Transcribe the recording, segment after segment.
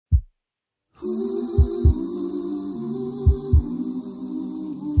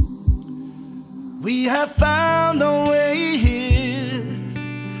We have found a way here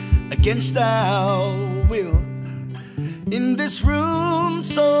against our will, in this room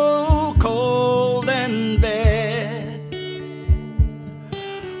so cold and bare,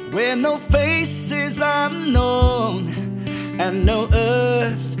 where no face is unknown and no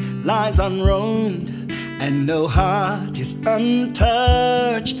earth lies unroamed, and no heart is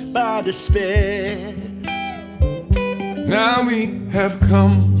untouched by despair. Now we have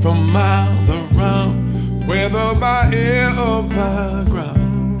come from miles around, whether by air or by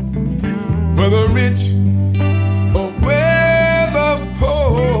ground, whether rich or whether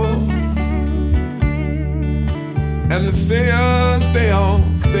poor. And the sayers, they all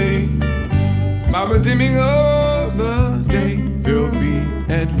say, by the dimming of the day, there'll be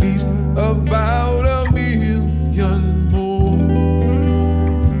at least about 1 million more.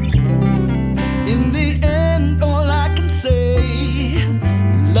 In the end, all I can say,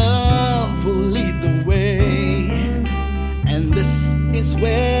 love will lead the way, and this is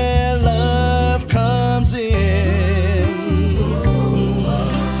where love comes in.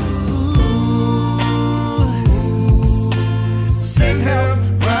 Ooh, send help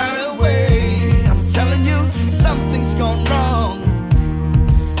right away. I'm telling you, something's gone wrong.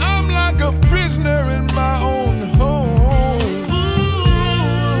 I'm like a prisoner in my own home.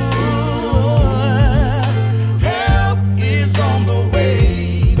 Ooh, help is on the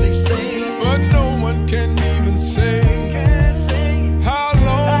way, they say, But no one can even say how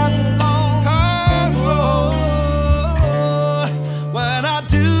long, how long. What I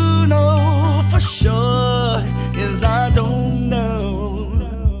do know for sure is I don't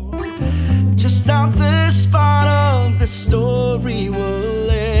know just how this part of the story will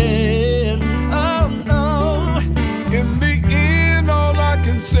end. Oh no. In the end, all I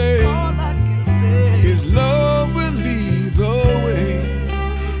can say is love will lead the way.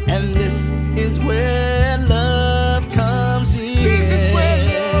 And this is where love comes in. This is where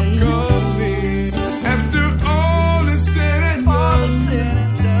love comes in. After all is said and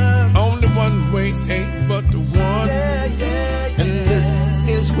done, only one way ain't but the one. And this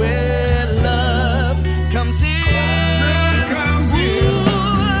is where love comes in. Love comes in.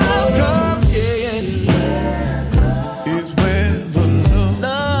 Love comes in. Is where the love.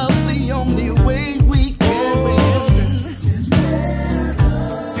 Love's the only way we can win.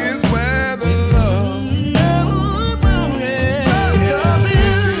 Is where the love.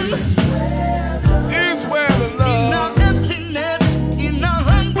 Is where the love.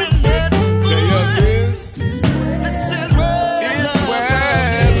 Tell you this. Is where the love.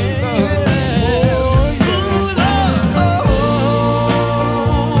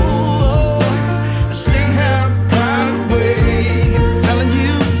 Sing help right away. Telling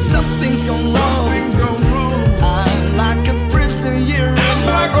you something's gone wrong. Something's gone wrong. I'm like a prisoner here. I'm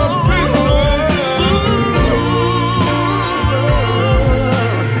like a prisoner.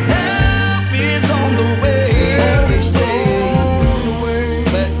 Help is on the way, they say, On the way.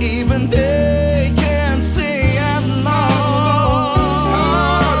 but even they can't say how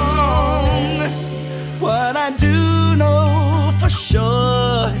long. What I do know for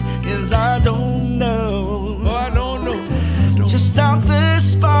sure is I don't know Oh, I don't know. just how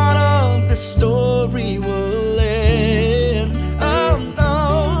this part of the story will end. Oh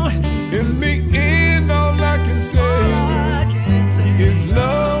no. In the end, all I can say is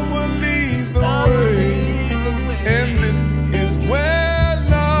love will lead the way. And this is where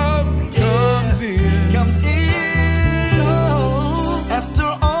love comes in. Comes in. Oh, after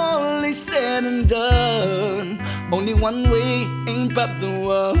all is said and done, only one way ain't but the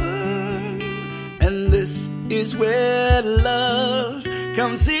one. And this is where love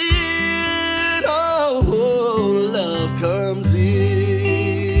comes in. Oh, love comes in.